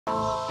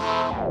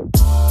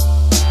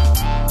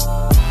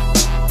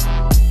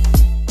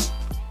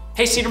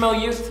Hey Cedar Mill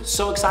Youth,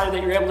 so excited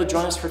that you're able to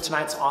join us for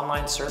tonight's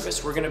online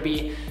service. We're going to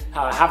be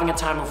having a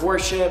time of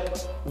worship.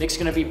 Nick's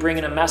going to be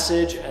bringing a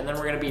message, and then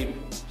we're going to be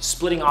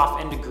splitting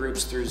off into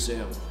groups through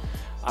Zoom.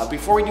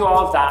 Before we do all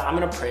of that, I'm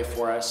going to pray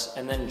for us,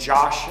 and then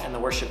Josh and the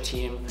worship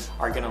team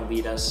are going to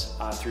lead us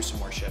through some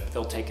worship.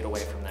 They'll take it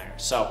away from there.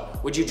 So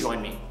would you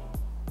join me?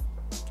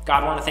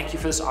 God, I want to thank you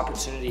for this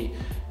opportunity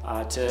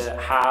to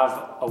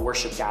have a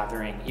worship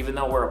gathering. Even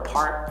though we're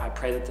apart, I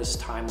pray that this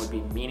time would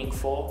be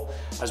meaningful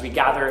as we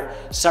gather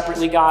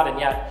separately, God, and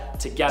yet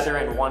together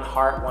in one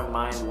heart, one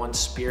mind, one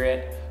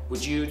spirit.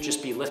 Would you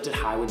just be lifted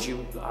high? Would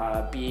you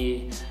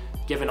be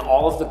given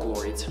all of the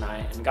glory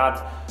tonight? And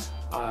God,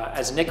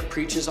 as Nick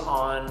preaches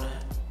on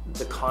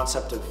the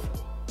concept of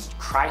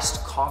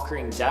Christ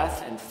conquering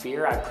death and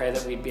fear, I pray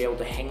that we'd be able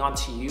to hang on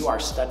to you, our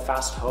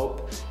steadfast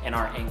hope and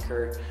our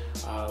anchor.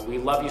 We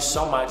love you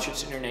so much.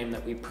 It's in your name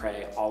that we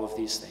pray all of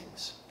these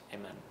things.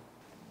 Amen.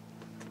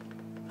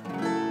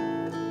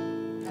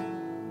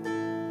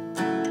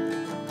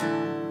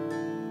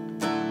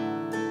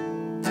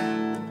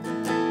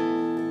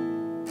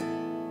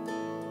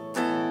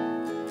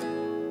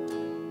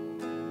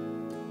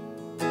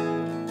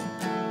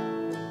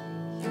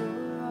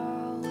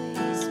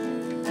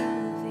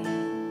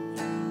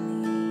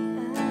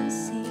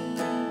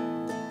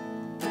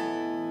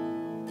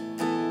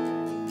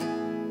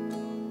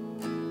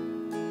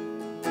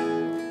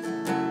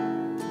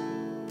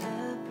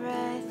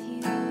 Breath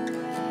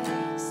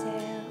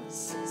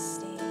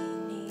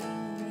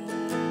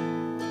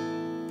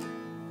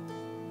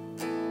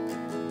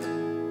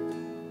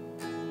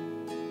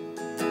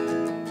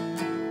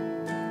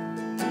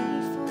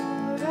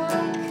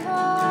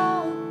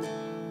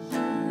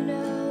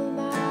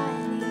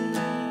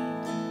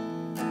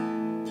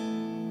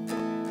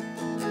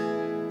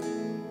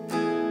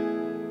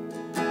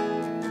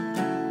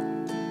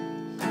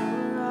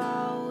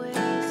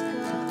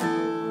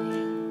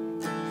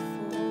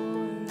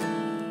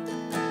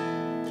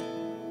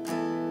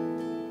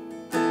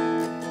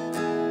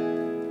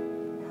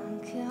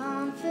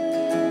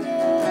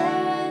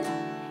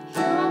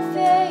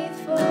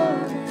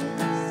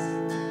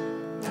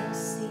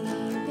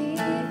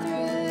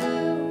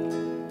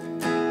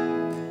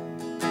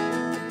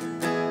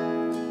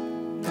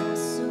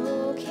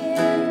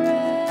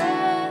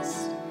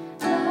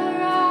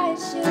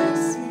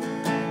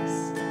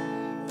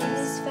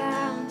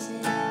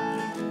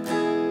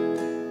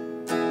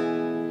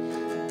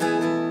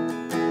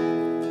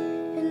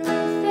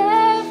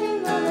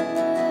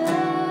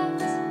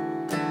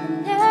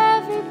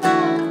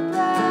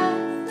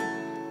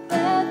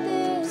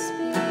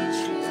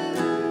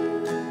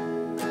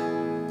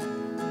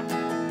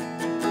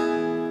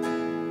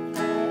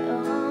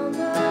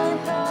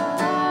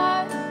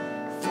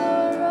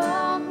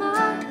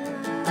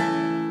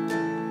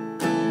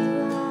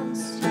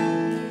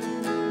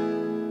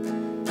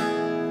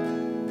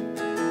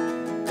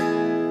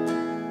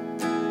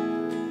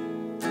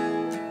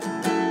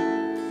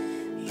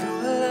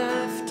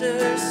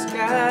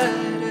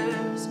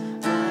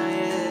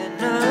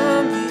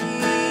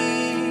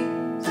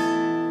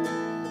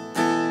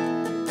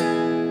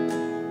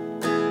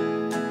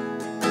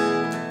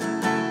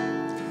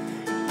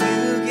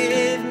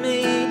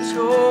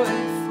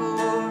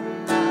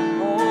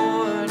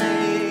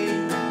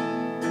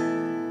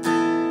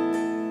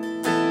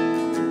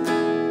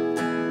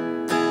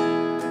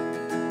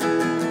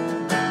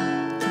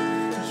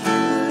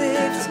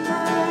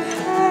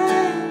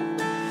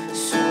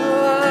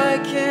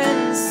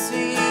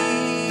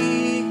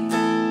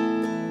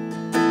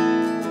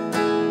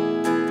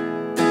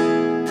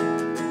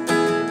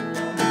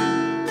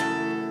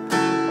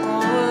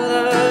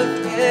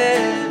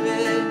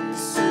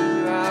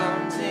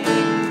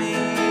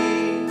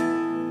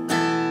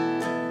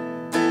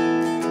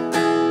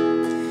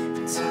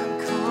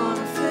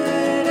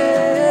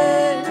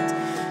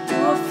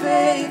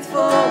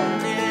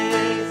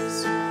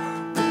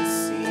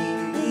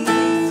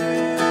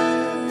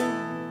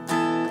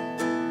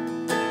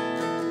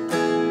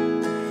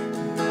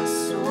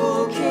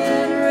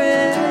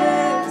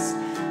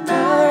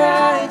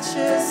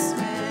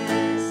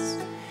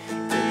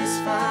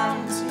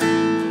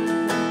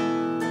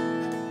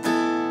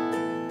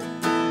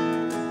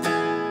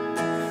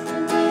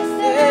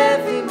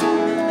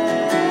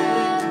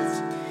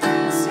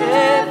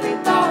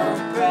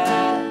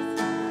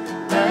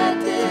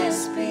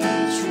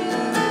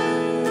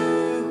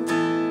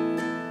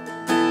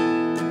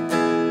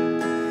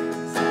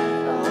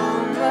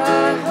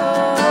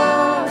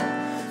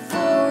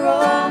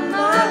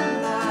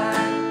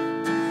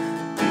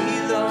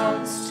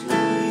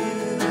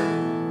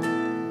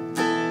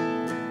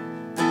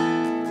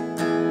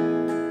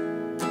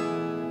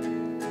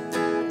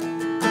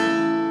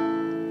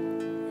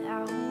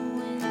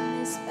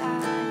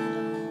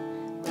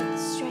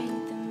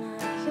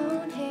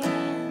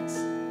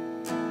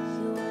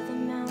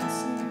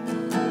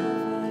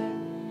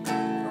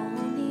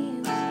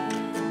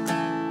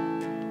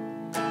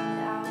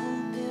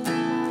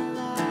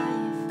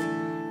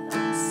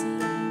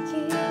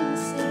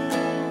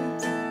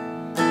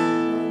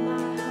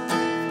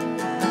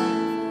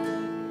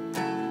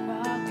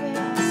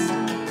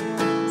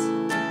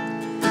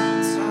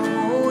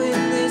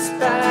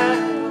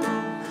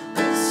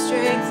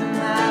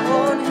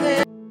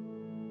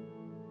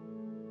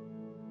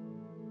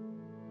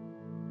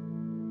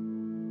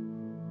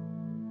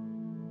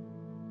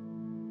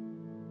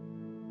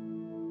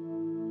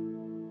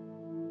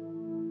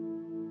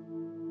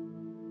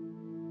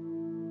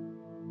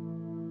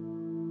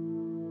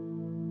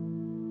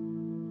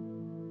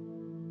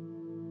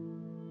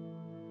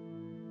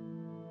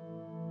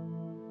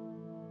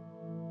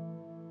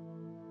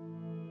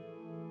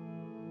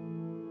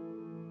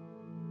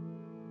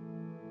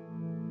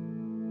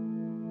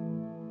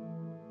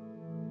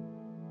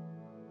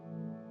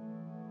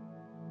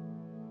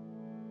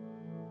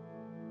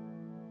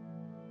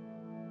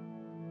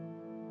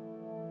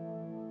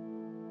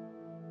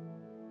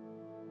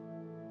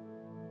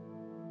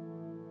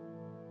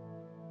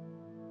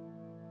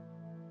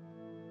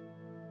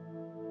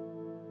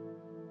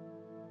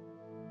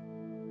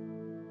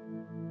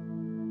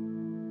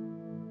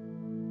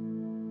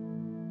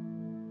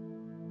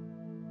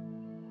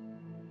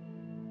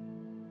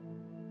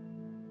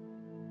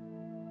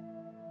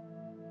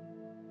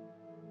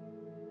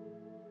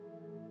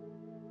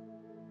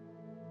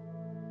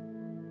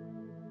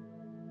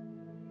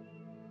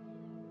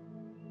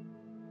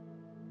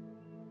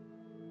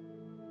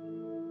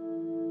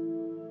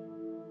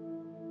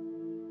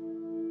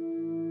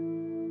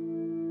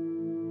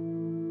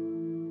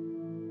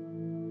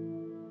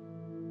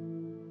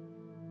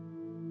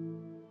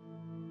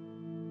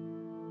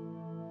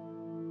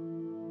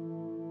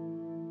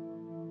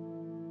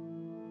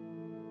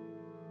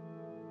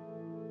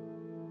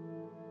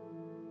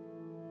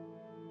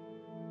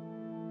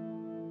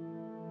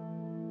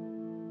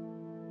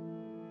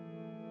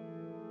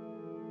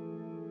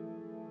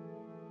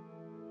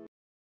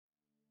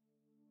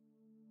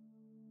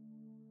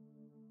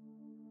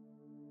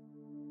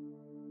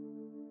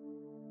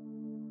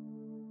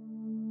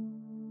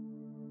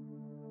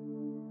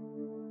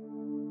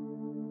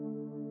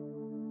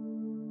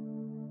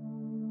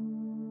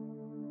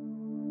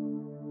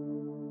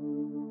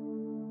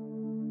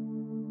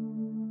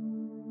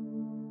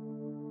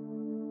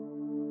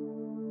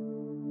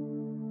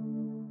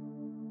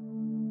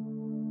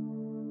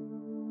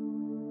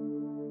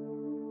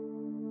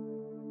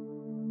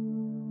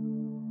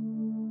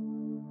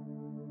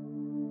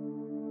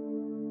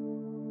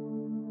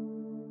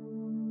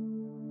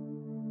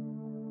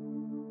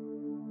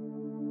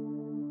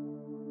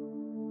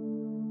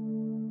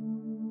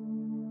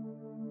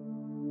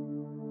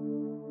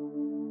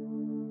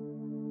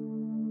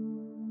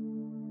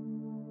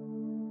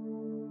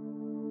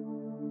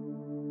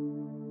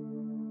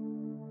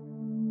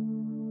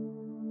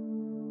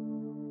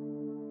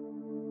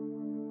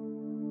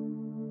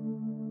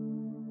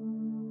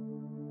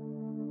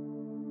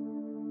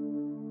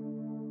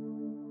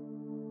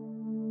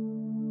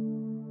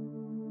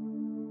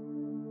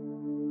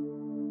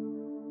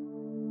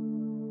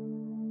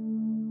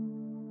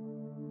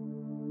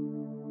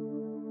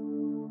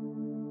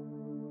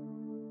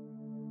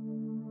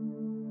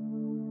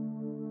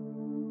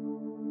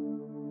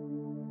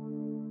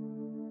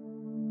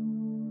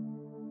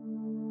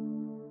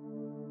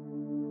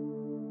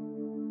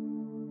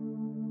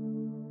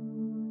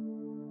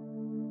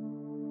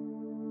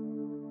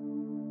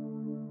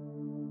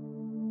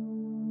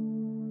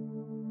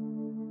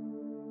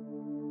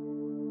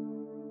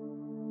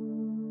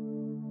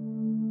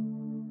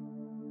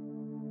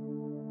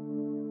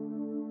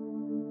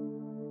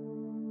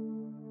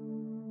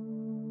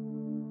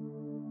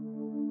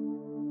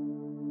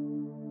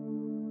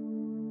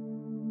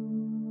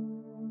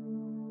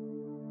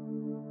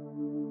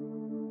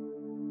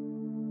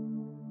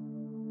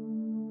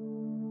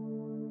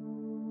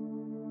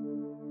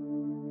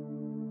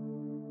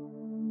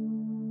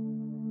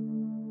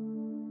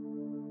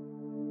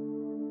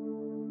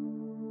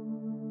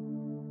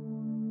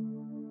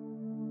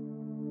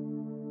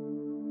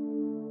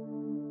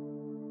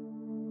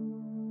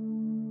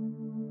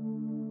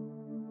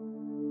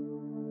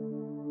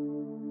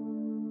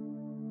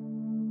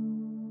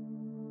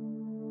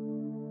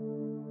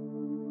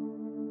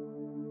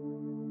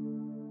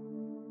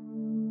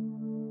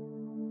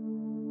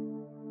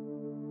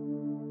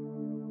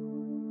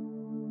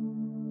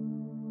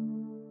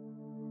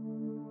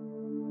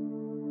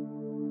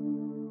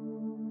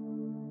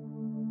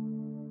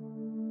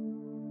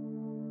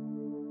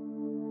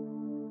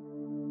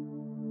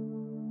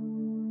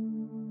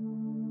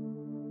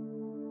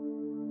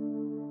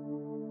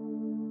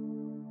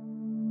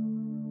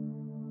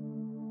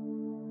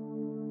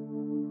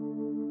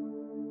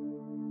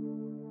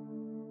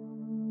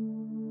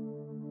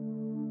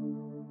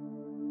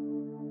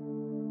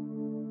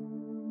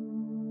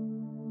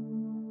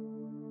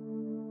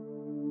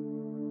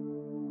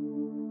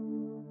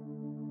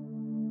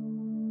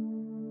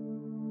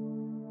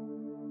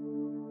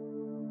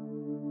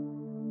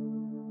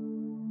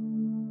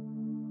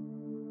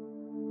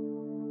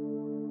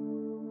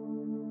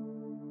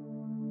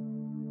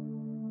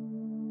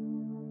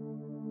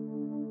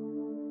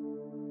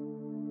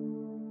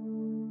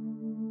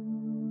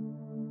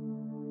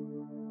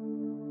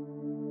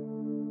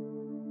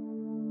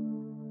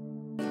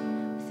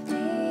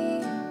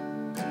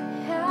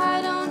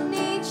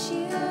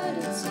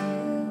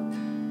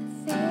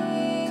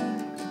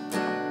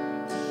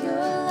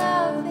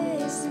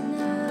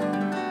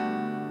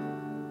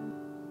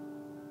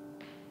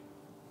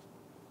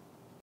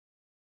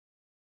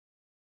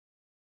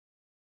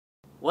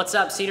What's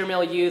up, Cedar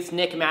Mill Youth?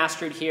 Nick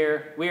Mastrude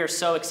here. We are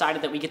so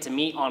excited that we get to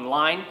meet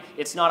online.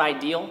 It's not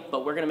ideal,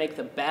 but we're going to make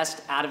the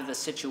best out of the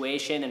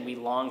situation, and we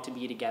long to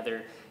be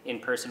together in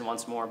person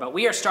once more. But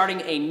we are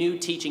starting a new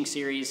teaching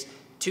series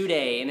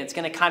today, and it's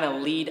going to kind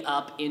of lead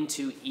up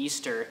into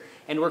Easter,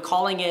 and we're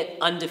calling it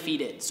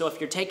Undefeated. So if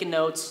you're taking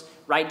notes,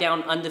 write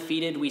down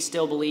Undefeated. We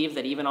still believe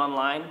that even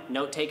online,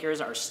 note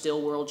takers are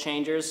still world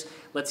changers.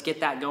 Let's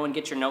get that going.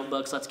 Get your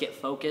notebooks. Let's get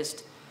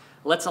focused.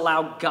 Let's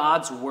allow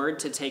God's word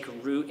to take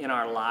root in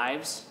our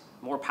lives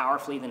more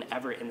powerfully than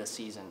ever in the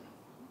season.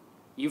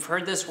 You've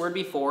heard this word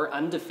before,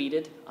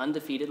 undefeated,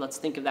 undefeated. Let's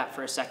think of that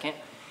for a second.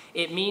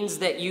 It means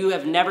that you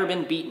have never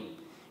been beaten.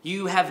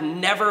 You have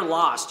never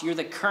lost. You're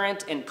the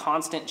current and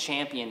constant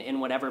champion in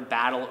whatever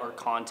battle or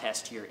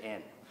contest you're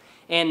in.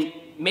 And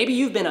maybe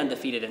you've been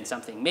undefeated in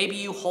something. Maybe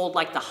you hold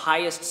like the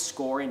highest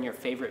score in your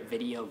favorite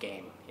video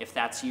game, if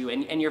that's you,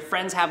 and your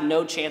friends have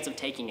no chance of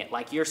taking it.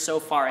 Like you're so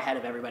far ahead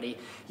of everybody,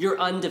 you're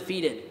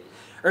undefeated.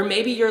 Or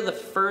maybe you're the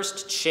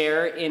first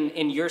chair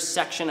in your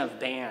section of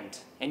band,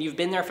 and you've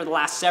been there for the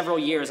last several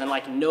years, and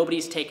like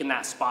nobody's taken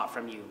that spot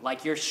from you.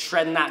 Like you're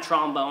shredding that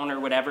trombone or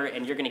whatever,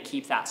 and you're gonna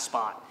keep that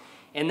spot.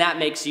 And that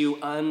makes you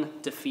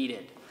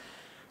undefeated.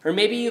 Or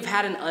maybe you've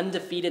had an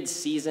undefeated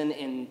season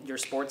in your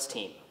sports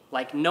team.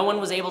 Like no one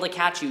was able to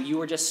catch you. You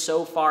were just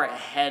so far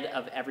ahead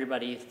of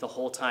everybody the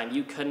whole time.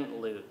 You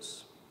couldn't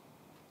lose.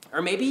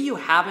 Or maybe you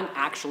haven't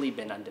actually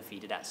been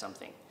undefeated at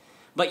something,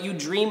 but you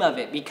dream of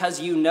it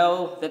because you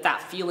know that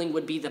that feeling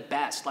would be the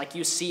best. Like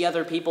you see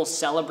other people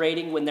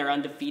celebrating when they're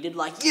undefeated,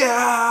 like,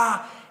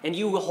 yeah! And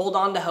you hold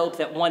on to hope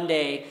that one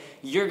day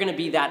you're gonna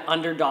be that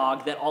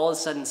underdog that all of a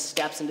sudden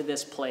steps into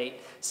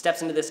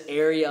this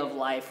area of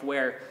life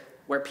where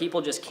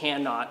people just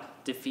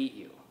cannot defeat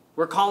you.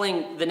 We're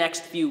calling the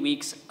next few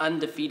weeks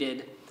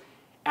Undefeated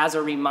as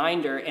a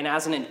reminder and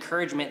as an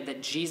encouragement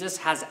that Jesus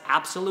has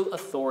absolute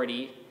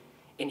authority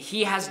and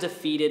he has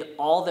defeated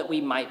all that we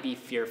might be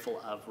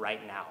fearful of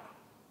right now.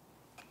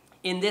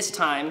 In this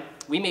time,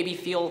 we maybe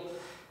feel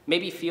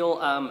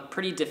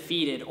pretty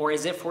defeated or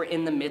as if we're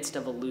in the midst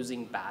of a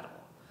losing battle.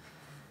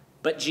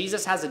 But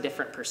Jesus has a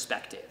different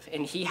perspective,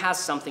 and he has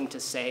something to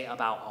say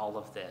about all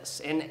of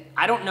this. And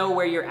I don't know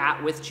where you're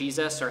at with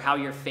Jesus or how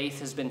your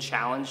faith has been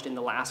challenged in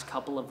the last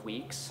couple of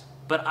weeks,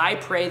 but I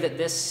pray that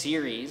this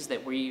series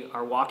that we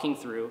are walking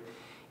through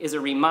is a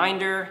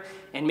reminder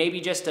and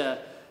maybe just a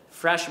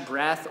fresh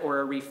breath or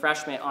a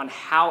refreshment on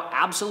how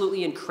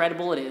absolutely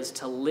incredible it is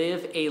to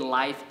live a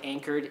life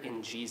anchored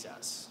in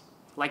Jesus.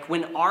 Like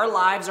when our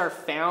lives are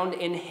found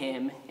in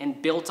him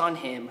and built on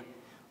him,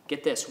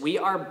 get this, we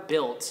are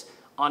built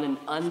on an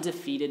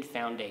undefeated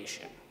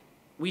foundation.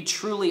 We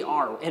truly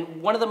are.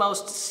 And one of the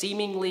most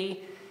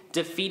seemingly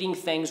defeating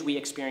things we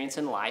experience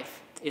in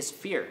life is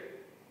fear.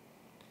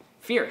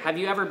 Fear. Have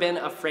you ever been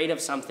afraid of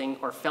something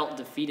or felt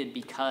defeated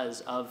because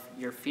of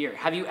your fear?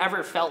 Have you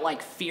ever felt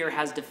like fear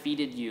has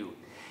defeated you?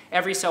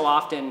 Every so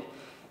often,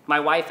 my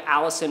wife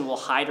Allison will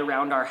hide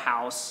around our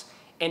house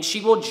and she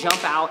will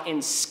jump out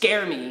and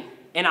scare me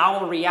and I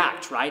will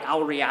react, right? I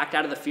will react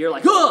out of the fear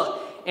like, ugh!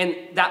 And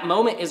that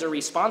moment is a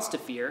response to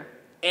fear.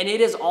 And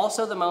it is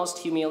also the most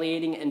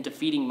humiliating and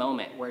defeating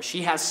moment where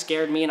she has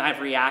scared me and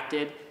I've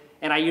reacted,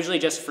 and I usually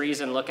just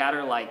freeze and look at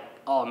her like,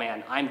 oh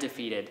man, I'm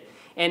defeated.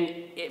 And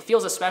it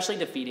feels especially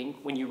defeating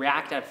when you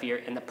react out of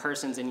fear and the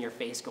person's in your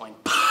face going,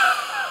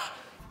 bah!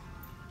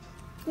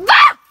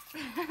 Bah!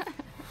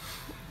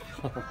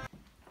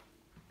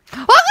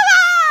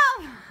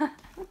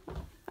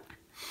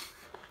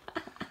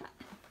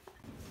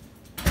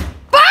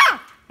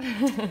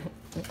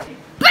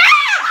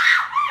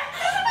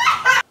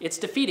 It's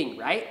defeating,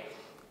 right?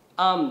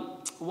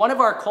 One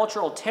of our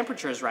cultural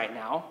temperatures right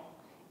now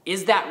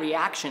is that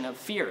reaction of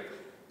fear.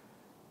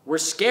 We're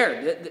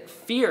scared.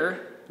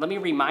 Fear, let me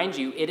remind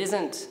you, it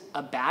isn't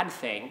a bad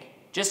thing.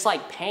 Just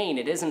like pain,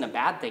 it isn't a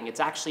bad thing. It's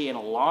actually an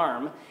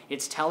alarm.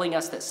 It's telling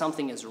us that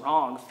something is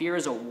wrong. Fear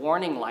is a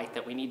warning light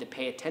that we need to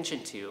pay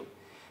attention to.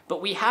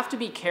 But we have to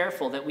be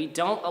careful that we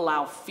don't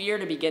allow fear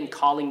to begin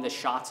calling the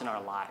shots in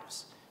our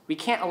lives. We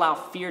can't allow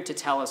fear to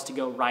tell us to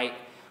go right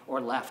or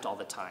left all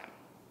the time.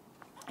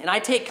 And I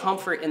take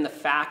comfort in the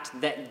fact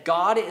that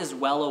God is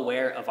well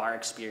aware of our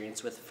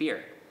experience with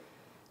fear.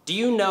 Do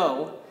you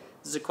know,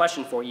 this is a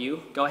question for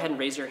you, go ahead and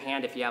raise your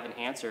hand if you have an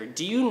answer.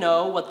 Do you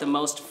know what the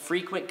most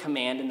frequent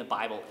command in the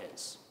Bible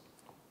is?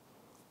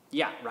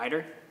 Yeah,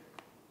 Ryder?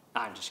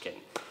 I'm just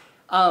kidding.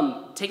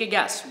 Take a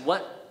guess.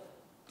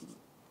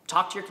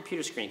 Talk to your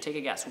computer screen, take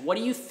a guess. What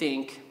do you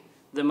think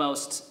the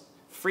most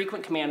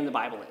frequent command in the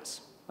Bible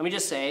is? Let me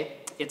just say,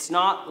 it's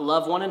not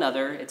love one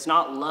another, it's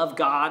not love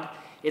God,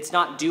 it's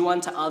not do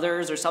unto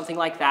others or something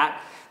like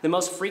that. The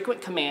most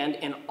frequent command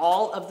in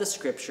all of the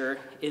scripture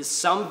is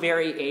some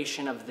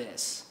variation of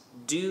this.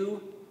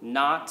 Do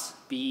not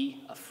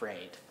be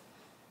afraid.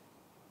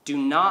 Do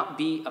not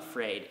be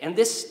afraid. And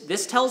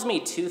this tells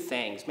me two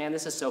things. Man,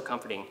 this is so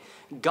comforting.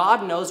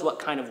 God knows what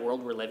kind of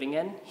world we're living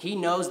in. He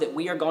knows that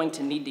we are going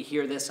to need to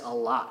hear this a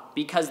lot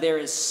because there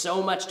is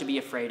so much to be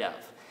afraid of.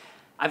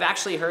 I've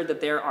actually heard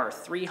that there are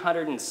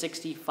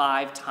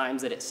 365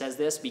 times that it says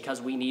this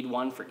because we need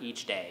one for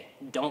each day.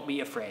 Don't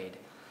be afraid.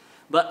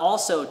 But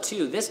also,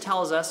 too, this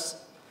tells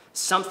us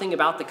something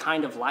about the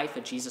kind of life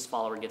a Jesus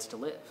follower gets to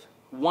live.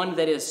 One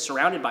that is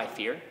surrounded by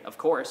fear, of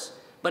course,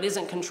 but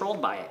isn't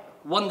controlled by it.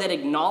 One that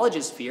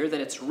acknowledges fear,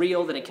 that it's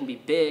real, that it can be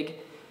big,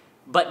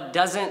 but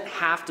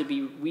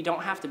we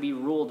don't have to be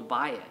ruled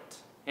by it.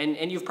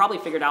 And you've probably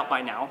figured out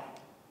by now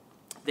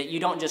that you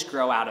don't just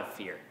grow out of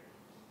fear.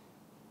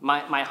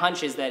 My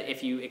hunch is that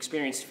if you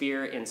experienced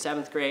fear in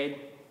 7th grade,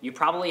 you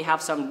probably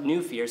have some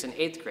new fears in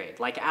 8th grade.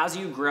 Like as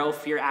you grow,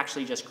 fear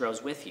actually just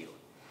grows with you.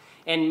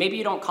 And maybe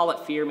you don't call it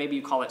fear, maybe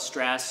you call it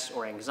stress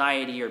or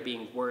anxiety or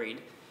being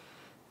worried.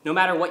 No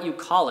matter what you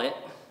call it,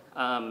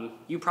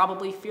 you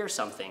probably fear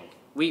something.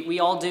 We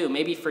all do.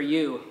 Maybe for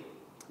you,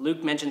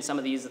 Luke mentioned some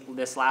of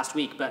this last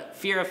week, but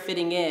fear of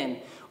fitting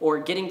in or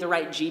getting the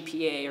right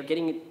GPA or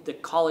getting the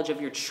college of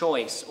your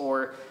choice,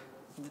 or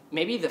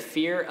maybe the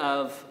fear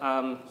of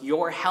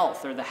your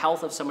health or the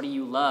health of somebody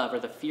you love, or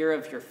the fear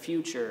of your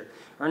future,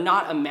 or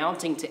not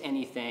amounting to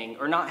anything,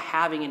 or not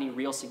having any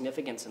real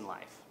significance in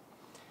life.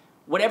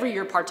 Whatever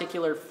your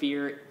particular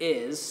fear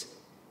is,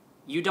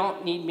 you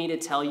don't need me to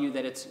tell you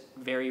that it's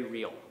very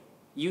real.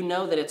 You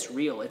know that it's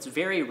real. It's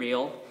very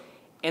real.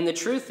 And the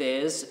truth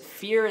is,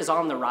 fear is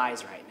on the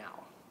rise right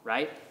now,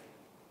 right?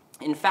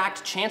 In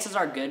fact, chances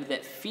are good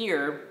that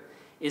fear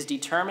is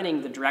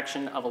determining the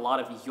direction of a lot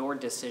of your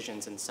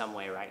decisions in some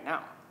way right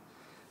now.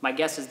 My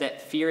guess is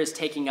that fear is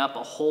taking up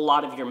a whole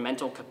lot of your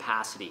mental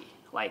capacity.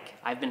 Like,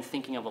 I've been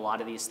thinking of a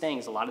lot of these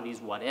things, a lot of these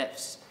what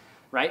ifs,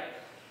 right?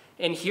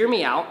 And hear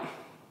me out.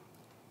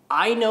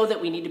 I know that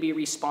we need to be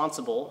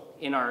responsible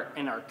in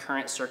our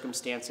current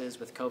circumstances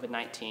with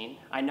COVID-19.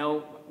 I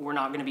know we're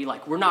not going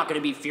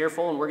to be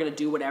fearful and we're going to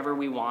do whatever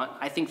we want.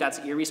 I think that's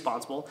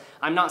irresponsible.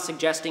 I'm not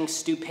suggesting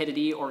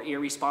stupidity or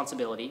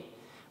irresponsibility,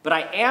 but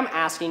I am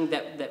asking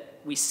that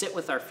we sit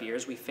with our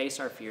fears, we face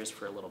our fears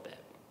for a little bit.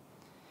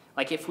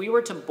 Like if we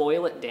were to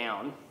boil it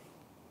down,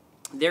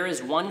 there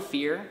is one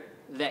fear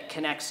that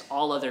connects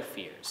all other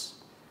fears,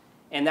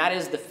 and that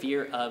is the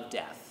fear of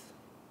death.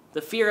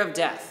 The fear of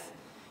death.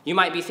 You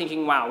might be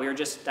thinking, wow,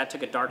 that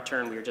took a dark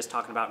turn. We were just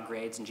talking about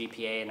grades and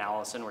GPA, and now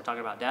all of a sudden we're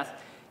talking about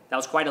death. That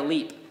was quite a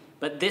leap.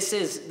 But this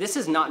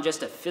is not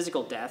just a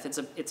physical death.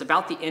 It's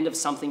about the end of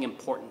something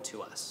important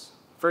to us.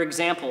 For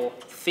example,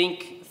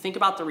 think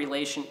about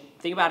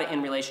it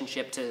in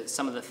relationship to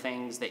some of the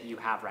things that you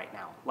have right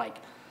now. Like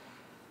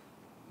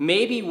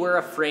maybe we're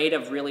afraid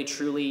of really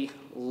truly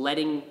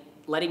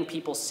letting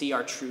people see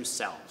our true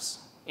selves.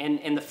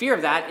 And the fear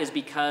of that is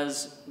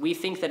because we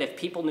think that if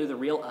people knew the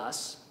real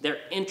us, their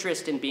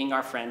interest in being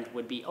our friend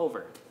would be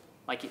over.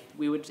 Like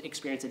we would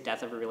experience the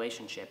death of a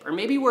relationship. Or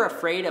maybe we're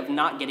afraid of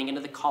not getting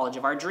into the college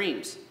of our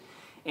dreams.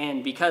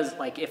 And because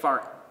like if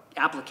our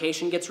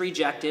application gets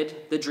rejected,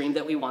 the dream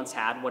that we once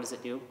had, what does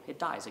it do? It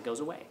dies, it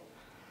goes away.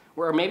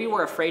 Or maybe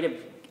we're afraid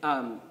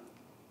of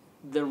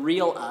the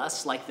real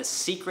us, like the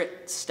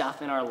secret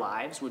stuff in our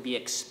lives would be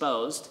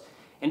exposed.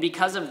 And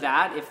because of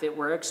that, if it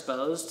were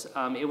exposed,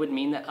 it would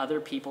mean that other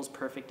people's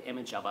perfect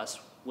image of us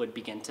would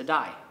begin to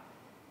die.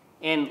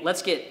 And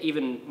let's get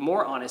even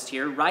more honest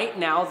here. Right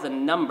now, the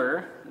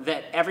number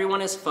that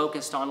everyone is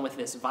focused on with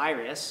this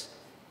virus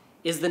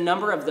is the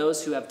number of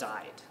those who have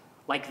died.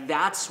 Like,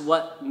 that's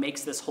what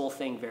makes this whole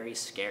thing very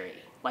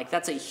scary. Like,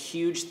 that's a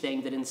huge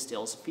thing that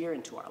instills fear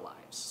into our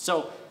lives.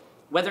 So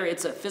whether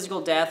it's a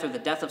physical death or the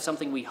death of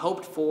something we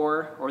hoped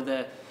for or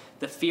the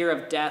fear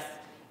of death,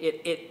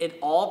 it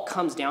all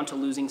comes down to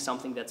losing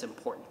something that's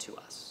important to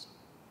us.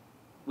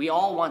 We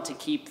all want to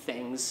keep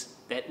things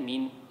that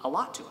mean a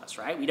lot to us,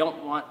 right? We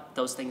don't want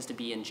those things to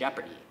be in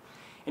jeopardy.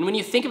 And when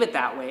you think of it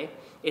that way,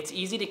 it's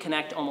easy to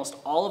connect almost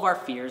all of our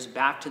fears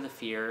back to the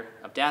fear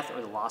of death or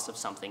the loss of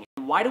something.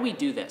 And why do we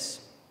do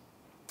this?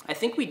 I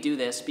think we do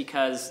this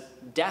because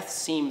death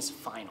seems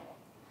final.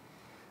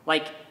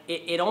 Like,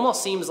 it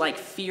almost seems like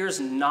fear's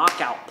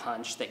knockout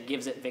punch that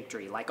gives it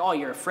victory. Like, oh,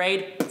 you're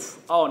afraid?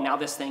 Oh, now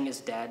this thing is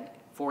dead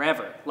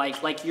forever.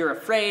 Like you're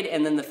afraid,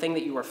 and then the thing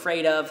that you were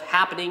afraid of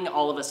happening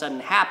all of a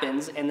sudden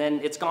happens, and then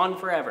it's gone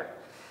forever.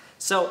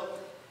 So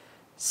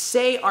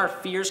say our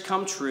fears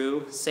come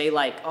true, say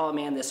like, oh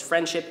man, this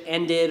friendship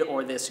ended,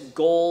 or this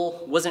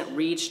goal wasn't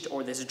reached,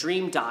 or this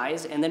dream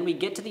dies, and then we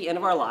get to the end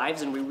of our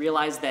lives and we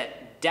realize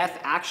that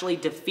death actually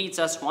defeats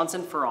us once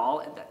and for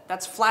all.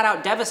 That's flat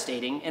out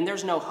devastating, and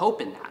there's no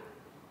hope in that.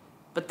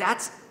 But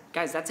that's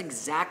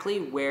exactly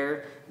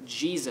where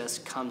Jesus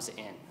comes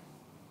in.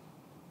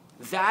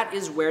 That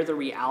is where the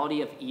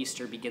reality of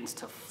Easter begins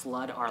to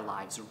flood our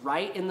lives,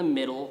 right in the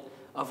middle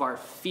of our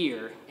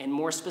fear, and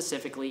more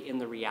specifically in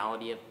the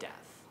reality of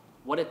death.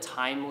 What a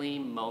timely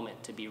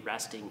moment to be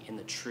resting in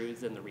the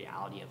truth and the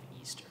reality of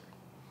Easter.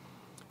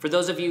 For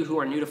those of you who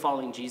are new to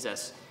following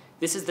Jesus,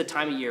 this is the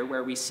time of year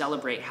where we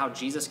celebrate how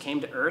Jesus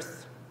came to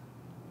earth.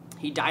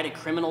 He died a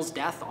criminal's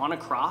death on a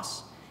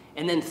cross,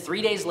 and then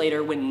 3 days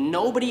later, when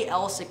nobody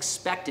else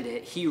expected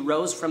it, he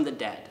rose from the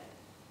dead.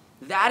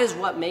 That is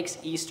what makes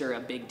Easter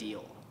a big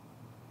deal.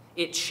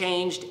 It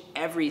changed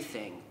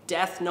everything.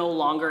 death no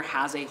longer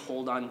has a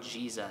hold on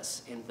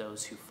Jesus and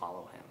those who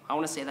follow him. I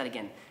want to say that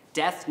again.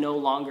 Death no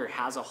longer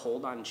has a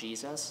hold on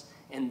Jesus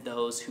and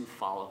those who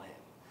follow him.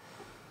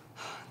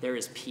 There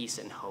is peace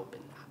and hope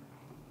in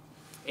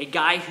that. A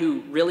guy who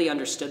really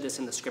understood this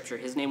in the scripture,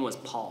 his name was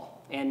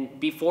Paul. And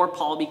before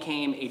Paul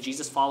became a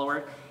Jesus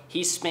follower,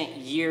 he spent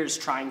years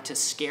trying to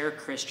scare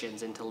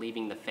Christians into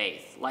leaving the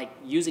faith, like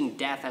using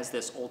death as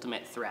this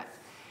ultimate threat.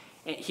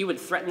 And he would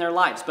threaten their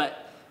lives,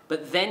 but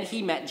then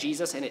he met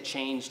Jesus and it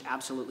changed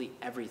absolutely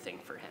everything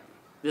for him.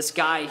 This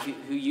guy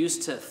who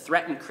used to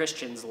threaten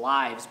Christians'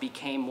 lives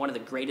became one of the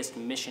greatest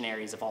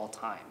missionaries of all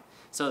time.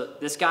 So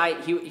this guy,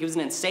 he was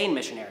an insane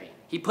missionary.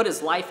 He put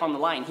his life on the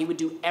line. He would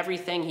do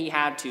everything he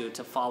had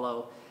to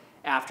follow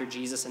after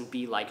Jesus and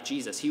be like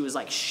Jesus. He was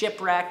like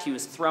shipwrecked. He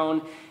was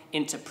thrown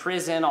into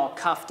prison all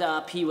cuffed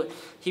up. He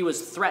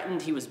was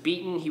threatened. He was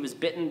beaten. He was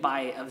bitten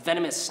by a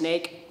venomous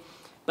snake.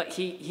 But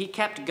he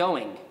kept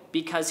going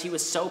because he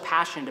was so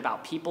passionate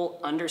about people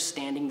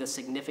understanding the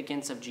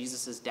significance of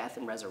Jesus' death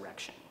and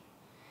resurrection.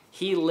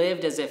 He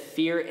lived as if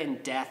fear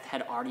and death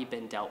had already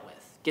been dealt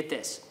with. Get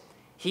this.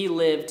 He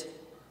lived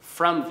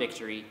from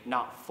victory,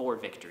 not for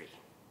victory.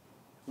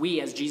 We,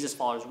 as Jesus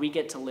followers, we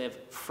get to live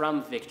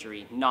from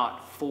victory,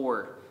 not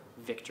for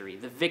victory.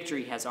 The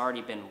victory has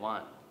already been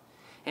won.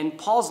 And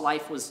Paul's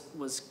life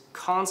was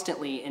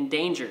constantly in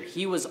danger.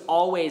 He was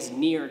always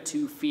near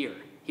to fear.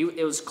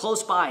 It was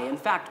close by. In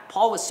fact,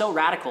 Paul was so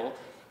radical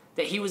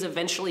that he was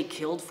eventually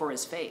killed for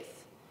his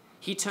faith.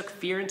 He took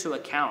fear into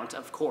account,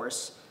 of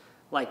course,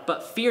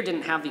 but fear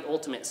didn't have the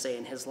ultimate say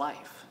in his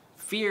life.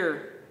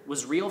 Fear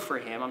was real for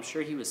him. I'm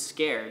sure he was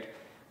scared,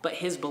 but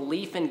his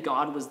belief in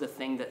God was the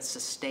thing that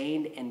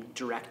sustained and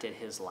directed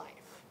his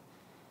life.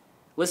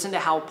 Listen to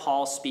how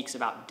Paul speaks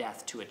about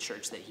death to a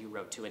church that he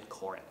wrote to in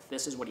Corinth.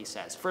 This is what he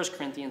says, 1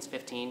 Corinthians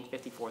 15,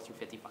 54 through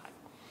 55.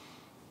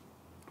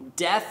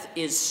 Death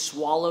is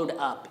swallowed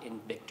up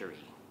in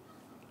victory.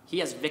 He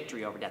has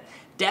victory over death.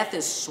 Death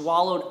is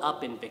swallowed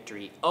up in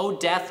victory. O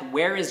death,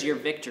 where is your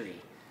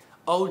victory?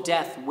 O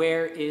death,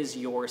 where is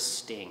your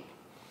sting?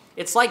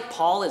 It's like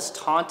Paul is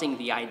taunting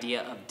the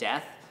idea of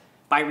death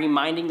by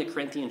reminding the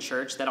Corinthian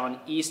church that on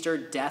Easter,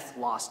 death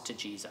lost to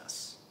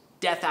Jesus.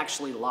 Death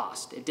actually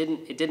lost. It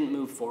didn't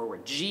move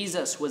forward.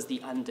 Jesus was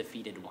the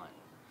undefeated one.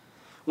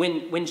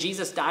 When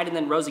Jesus died and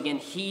then rose again,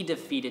 he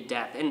defeated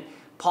death. And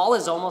Paul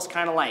is almost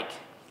kind of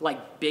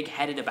like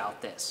big-headed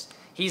about this.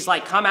 He's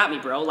like, come at me,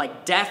 bro.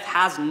 Like, death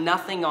has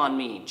nothing on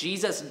me.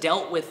 Jesus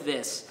dealt with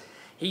this.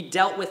 He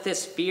dealt with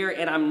this fear,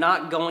 and I'm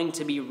not going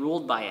to be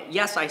ruled by it.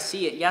 Yes, I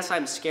see it. Yes,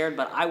 I'm scared,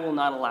 but I will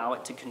not allow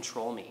it to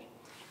control me.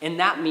 And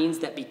that means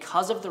that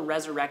because of the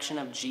resurrection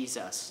of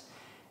Jesus,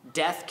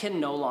 death can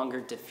no longer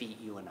defeat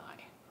you and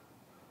I.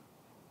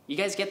 You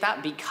guys get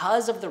that?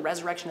 Because of the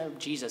resurrection of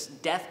Jesus,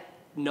 death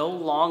no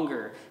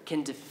longer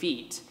can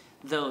defeat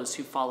those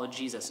who follow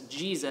Jesus.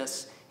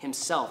 Jesus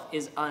himself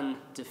is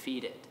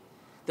undefeated.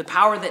 The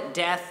power that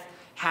death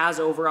has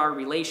over our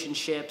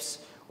relationships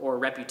or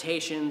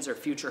reputations or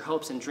future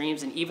hopes and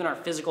dreams and even our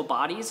physical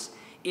bodies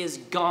is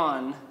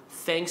gone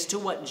thanks to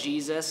what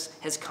Jesus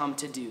has come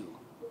to do.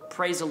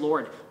 Praise the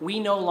Lord. We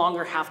no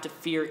longer have to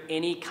fear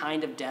any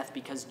kind of death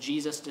because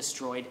Jesus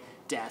destroyed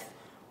death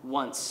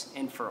once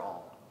and for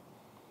all.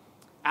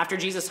 After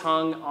Jesus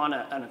hung on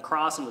a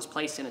cross and was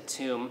placed in a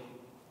tomb,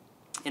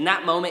 in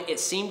that moment, it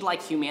seemed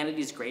like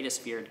humanity's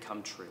greatest fear had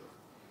come true.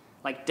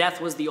 Like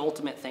death was the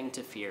ultimate thing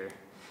to fear.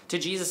 To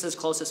Jesus'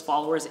 closest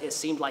followers, it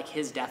seemed like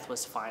his death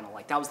was final.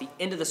 Like that was the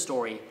end of the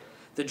story.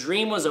 The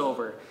dream was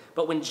over.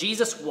 But when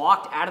Jesus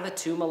walked out of the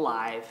tomb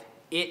alive,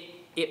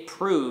 it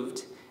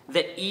proved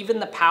that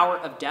even the power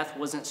of death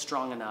wasn't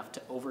strong enough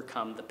to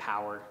overcome the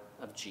power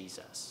of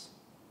Jesus.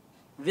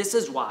 This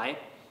is why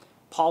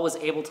Paul was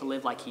able to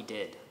live like he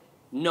did,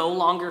 no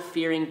longer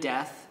fearing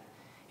death.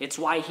 It's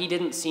why he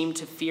didn't seem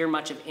to fear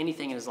much of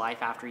anything in his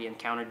life after he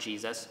encountered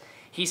Jesus.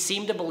 He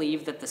seemed to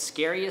believe that the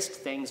scariest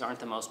things aren't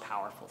the most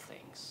powerful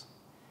things.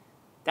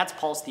 That's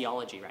Paul's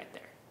theology right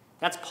there.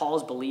 That's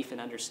Paul's belief and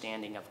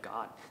understanding of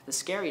God. The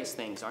scariest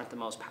things aren't the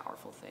most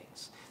powerful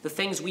things. The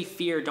things we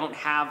fear don't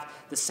have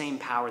the same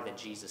power that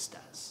Jesus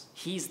does.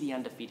 He's the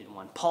undefeated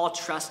one. Paul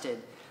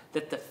trusted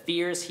that the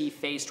fears he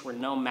faced were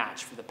no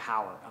match for the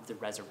power of the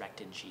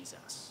resurrected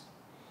Jesus.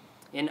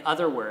 In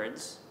other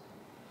words,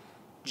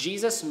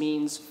 Jesus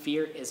means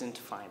fear isn't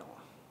final.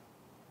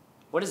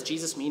 What does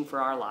Jesus mean for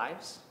our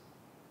lives?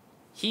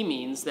 He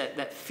means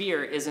that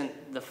fear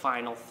isn't the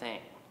final thing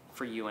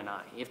for you and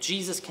I. If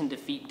Jesus can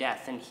defeat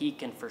death, then he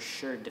can for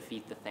sure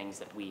defeat the things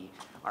that we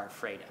are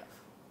afraid of.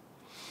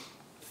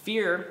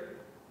 Fear,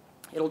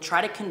 it'll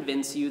try to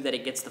convince you that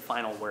it gets the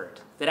final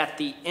word, that at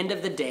the end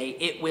of the day,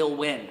 it will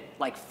win.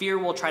 Like fear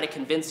will try to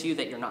convince you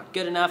that you're not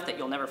good enough, that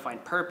you'll never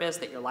find purpose,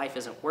 that your life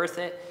isn't worth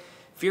it.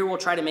 Fear will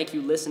try to make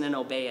you listen and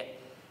obey it.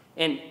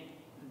 And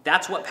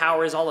that's what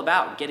power is all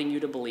about, getting you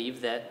to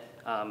believe that,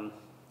 that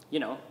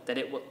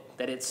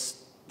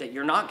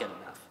you're not good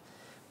enough.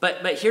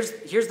 But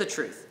here's the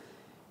truth.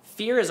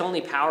 Fear is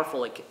only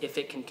powerful if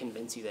it can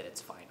convince you that it's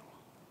final.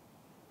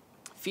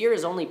 Fear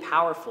is only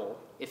powerful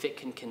if it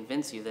can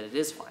convince you that it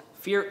is final.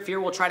 Fear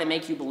will try to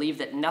make you believe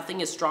that nothing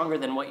is stronger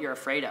than what you're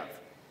afraid of.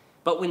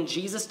 But when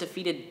Jesus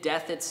defeated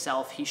death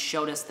itself, he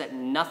showed us that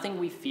nothing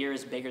we fear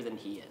is bigger than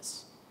he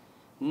is.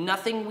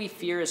 Nothing we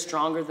fear is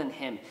stronger than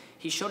him.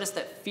 He showed us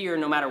that fear,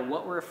 no matter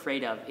what we're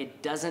afraid of,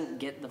 it doesn't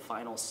get the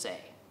final say.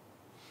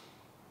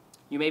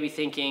 You may be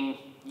thinking,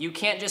 you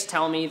can't just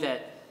tell me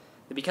that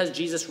because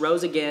Jesus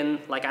rose again,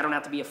 like I don't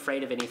have to be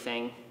afraid of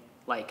anything.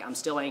 Like I'm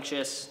still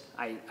anxious,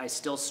 I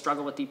still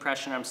struggle with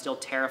depression, I'm still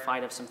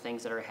terrified of some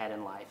things that are ahead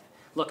in life.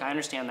 Look, I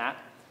understand that.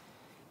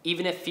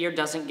 Even if fear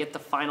doesn't get the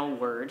final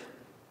word,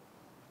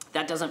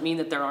 that doesn't mean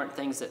that there aren't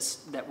things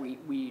that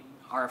we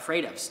are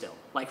afraid of still,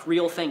 like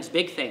real things,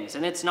 big things.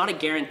 And it's not a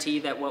guarantee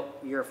that what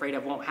you're afraid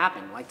of won't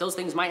happen. Like those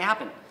things might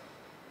happen.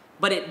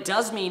 But it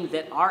does mean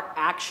that our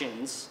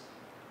actions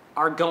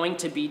are going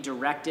to be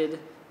directed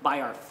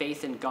by our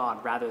faith in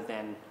God rather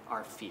than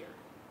our fear.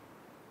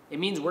 It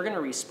means we're going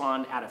to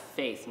respond out of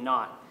faith,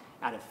 not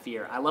out of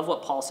fear. I love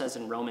what Paul says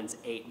in Romans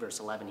 8,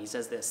 verse 11. He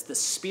says this, "The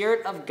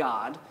Spirit of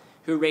God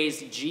who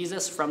raised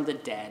Jesus from the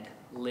dead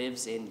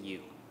lives in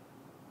you."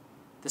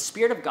 The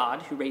Spirit of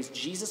God who raised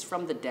Jesus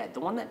from the dead, the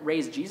one that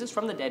raised Jesus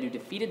from the dead, who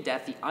defeated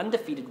death, the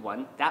undefeated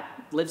one,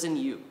 that lives in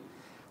you.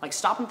 Like,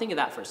 stop and think of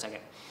that for a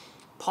second.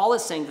 Paul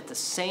is saying that the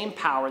same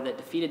power that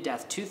defeated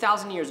death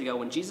 2,000 years ago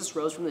when Jesus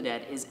rose from the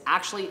dead is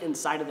actually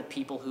inside of the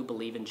people who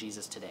believe in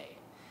Jesus today.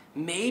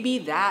 Maybe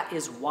that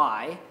is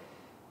why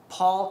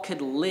Paul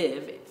could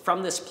live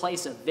from this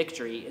place of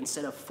victory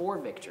instead of for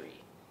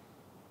victory.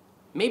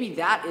 Maybe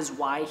that is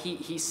why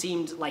he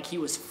seemed like he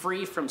was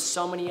free from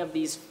so many of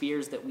these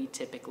fears that we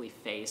typically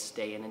face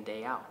day in and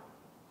day out.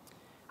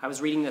 I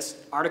was reading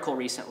this article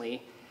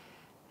recently,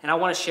 and I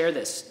want to share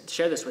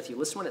this with you.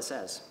 Listen to what it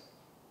says.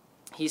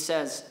 He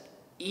says,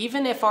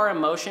 even if our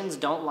emotions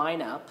don't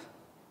line up,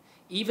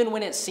 even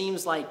when it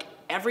seems like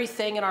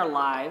everything in our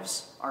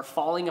lives are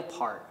falling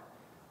apart,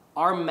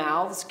 our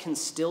mouths can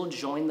still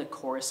join the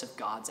chorus of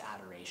God's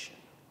adoration.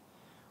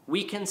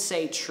 We can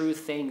say true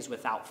things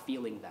without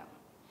feeling them.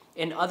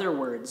 In other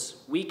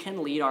words, we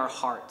can lead our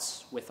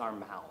hearts with our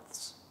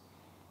mouths.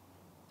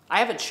 I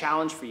have a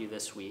challenge for you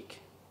this week,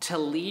 to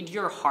lead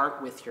your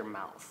heart with your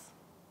mouth.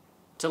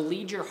 To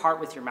lead your heart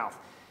with your mouth.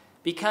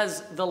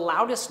 Because the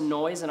loudest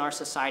noise in our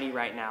society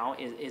right now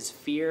is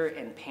fear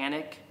and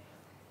panic.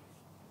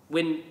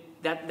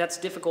 That's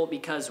difficult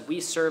because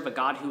we serve a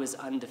God who is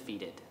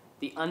undefeated,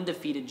 the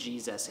undefeated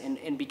Jesus.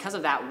 And because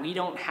of that, we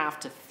don't have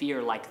to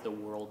fear like the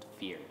world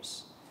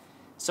fears.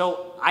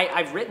 So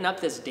I've written up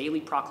this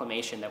daily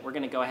proclamation that we're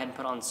going to go ahead and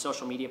put on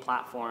social media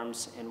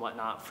platforms and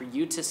whatnot for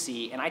you to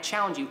see. And I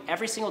challenge you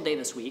every single day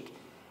this week,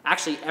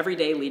 actually every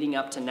day leading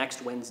up to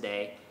next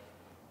Wednesday,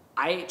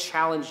 I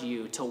challenge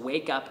you to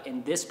wake up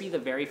and this be the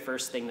very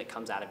first thing that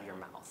comes out of your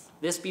mouth.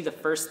 This be the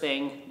first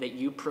thing that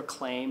you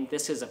proclaim.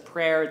 This is a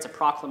prayer. It's a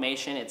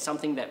proclamation. It's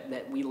something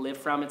that we live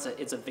from.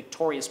 It's a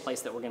victorious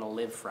place that we're going to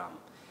live from.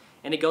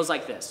 And it goes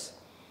like this.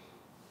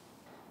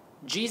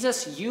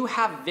 Jesus, you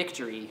have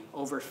victory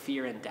over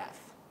fear and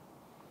death.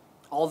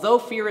 Although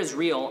fear is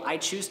real, I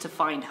choose to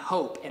find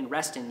hope and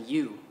rest in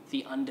you,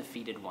 the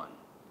undefeated one.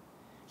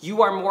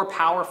 You are more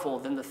powerful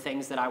than the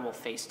things that I will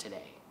face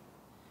today.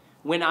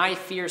 When I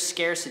fear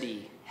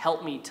scarcity,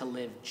 help me to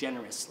live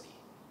generously.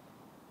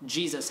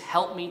 Jesus,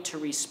 help me to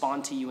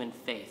respond to you in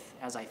faith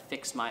as I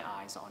fix my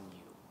eyes on you.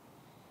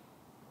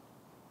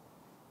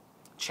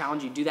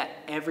 Challenge you, do that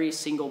every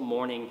single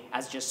morning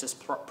as just this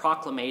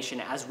proclamation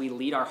as we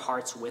lead our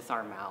hearts with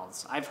our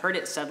mouths. I've heard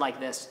it said like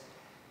this: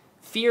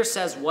 fear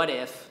says what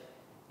if,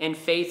 and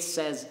faith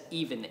says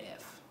even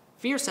if.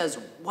 Fear says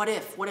what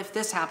if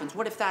this happens,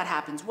 what if that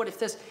happens, what if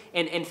this,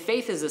 and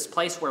faith is this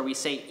place where we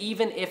say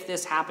even if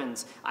this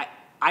happens.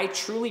 I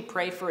truly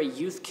pray for a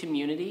youth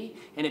community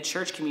and a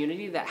church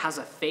community that has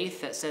a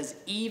faith that says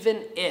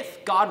even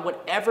if, God,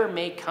 whatever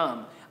may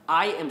come,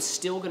 I am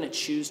still going to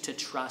choose to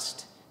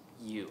trust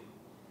you.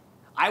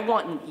 I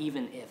want an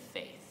even if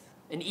faith.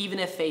 An even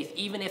if faith,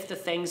 even if the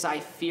things I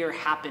fear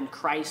happen,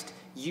 Christ,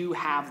 you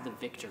have the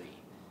victory.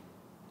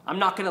 I'm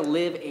not going to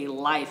live a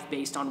life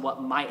based on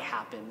what might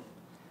happen,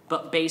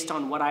 but based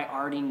on what I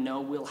already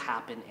know will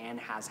happen and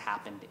has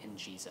happened in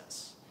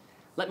Jesus.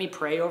 Let me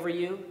pray over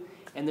you,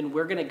 and then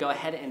we're going to go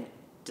ahead and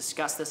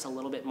discuss this a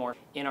little bit more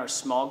in our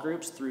small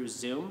groups through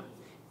Zoom.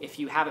 If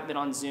you haven't been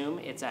on Zoom,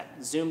 it's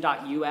at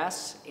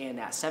zoom.us, and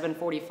at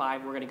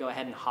 7:45, we're going to go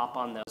ahead and hop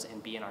on those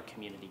and be in our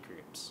community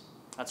groups.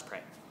 Let's pray.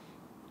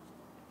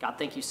 God,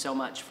 thank you so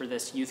much for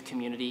this youth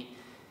community.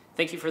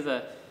 Thank you for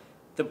the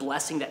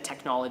blessing that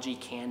technology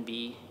can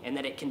be, and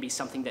that it can be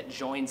something that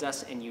joins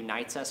us and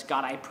unites us.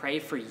 God, I pray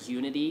for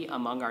unity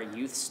among our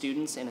youth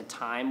students in a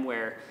time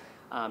where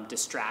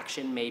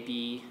distraction may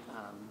be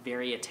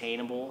very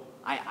attainable.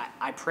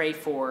 I pray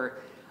for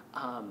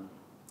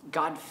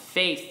God,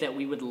 faith that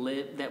we would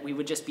live, that we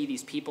would just be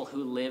these people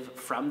who live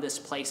from this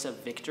place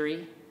of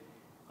victory.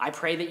 I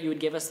pray that you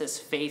would give us this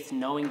faith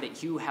knowing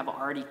that you have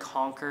already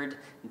conquered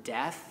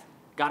death.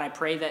 God, I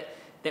pray that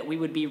that we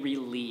would be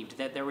relieved,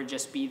 that there would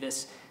just be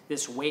this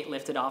weight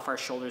lifted off our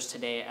shoulders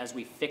today as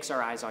we fix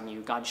our eyes on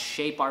you. God,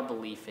 shape our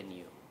belief in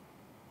you.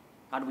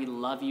 God, we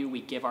love you.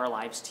 We give our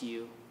lives to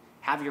you.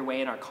 Have your way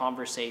in our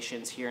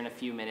conversations here in a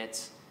few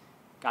minutes.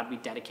 God, we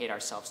dedicate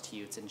ourselves to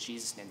you. It's in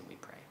Jesus' name that we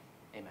pray.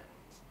 Amen.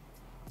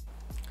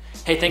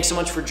 Hey, thanks so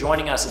much for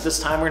joining us. At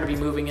this time, we're going to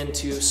be moving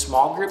into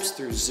small groups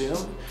through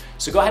Zoom.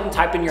 So go ahead and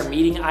type in your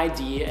meeting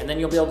ID, and then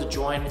you'll be able to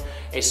join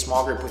a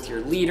small group with your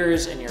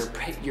leaders and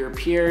your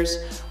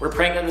peers. We're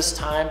praying that this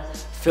time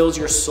fills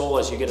your soul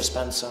as you get to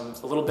spend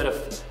a little bit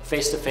of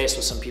face-to-face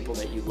with some people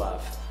that you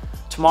love.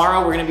 Tomorrow,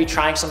 we're going to be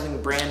trying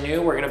something brand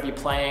new. We're going to be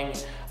playing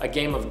a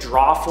game of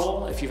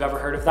Drawful, if you've ever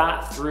heard of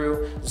that,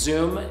 through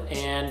Zoom.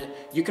 And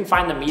you can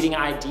find the meeting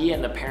ID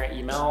in the parent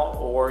email,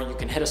 or you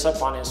can hit us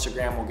up on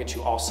Instagram. We'll get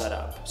you all set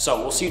up. So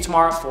we'll see you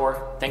tomorrow at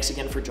 4. Thanks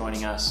again for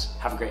joining us.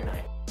 Have a great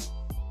night.